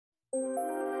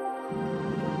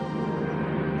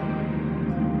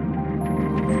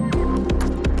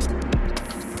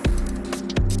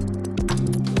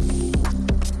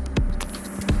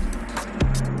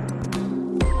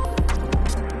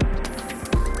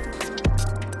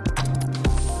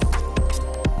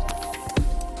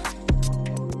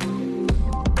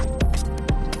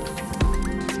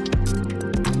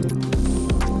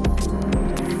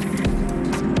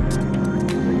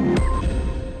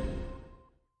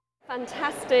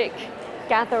Fantastic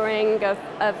gathering of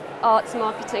arts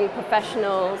marketing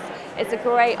professionals. It's a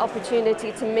great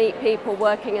opportunity to meet people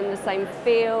working in the same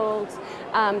field,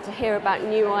 to hear about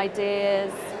new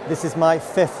ideas. This is my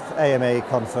 5th AMA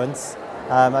conference.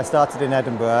 I started in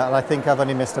Edinburgh and I think I've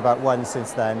only missed about one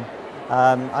since then.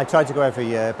 I try to go every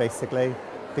year basically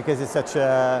because it's such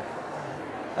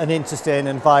an interesting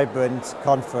and vibrant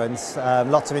conference.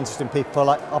 Lots of interesting people,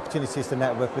 opportunities to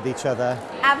network with each other.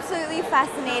 Absolutely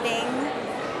fascinating,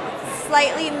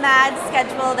 slightly mad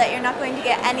schedule that you're not going to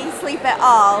get any sleep at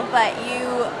all, but you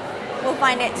will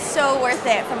find it so worth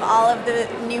it from all of the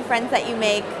new friends that you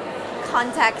make,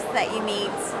 contacts that you meet,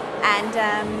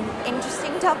 and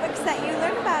interesting topics that you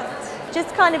learn about.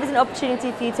 Just kind of is an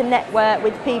opportunity for you to network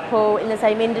with people in the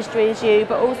same industry as you,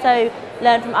 but also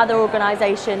learn from other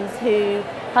organisations who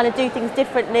kind of do things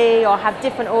differently or have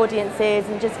different audiences,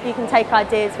 and just you can take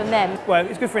ideas from them. Well,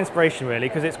 it's good for inspiration really,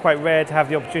 because it's quite rare to have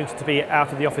the opportunity to be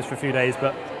out of the office for a few days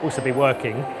but also be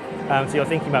working. So you're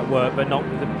thinking about work but not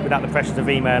without the pressures of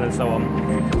email and so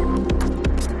on.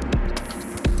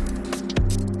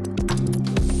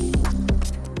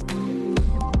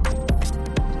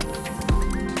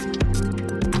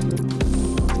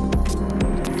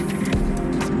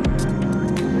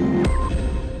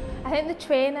 I think the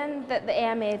training that the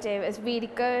AMA do is really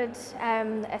good.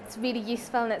 It's really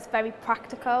useful and it's very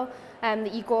practical,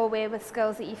 that you go away with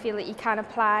skills that you feel that you can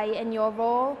apply in your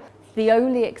role. The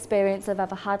only experience I've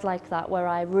ever had like that where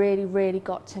I really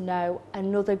got to know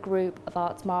another group of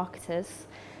arts marketers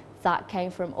that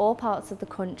came from all parts of the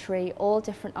country, all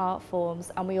different art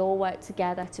forms, and we all worked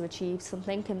together to achieve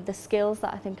something. And the skills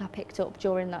that I think I picked up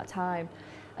during that time,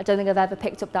 I don't think I've ever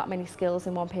picked up that many skills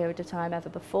in one period of time ever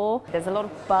before. There's a lot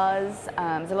of buzz,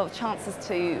 there's a lot of chances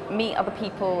to meet other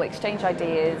people, exchange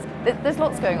ideas. There's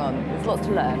lots going on, there's lots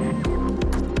to learn.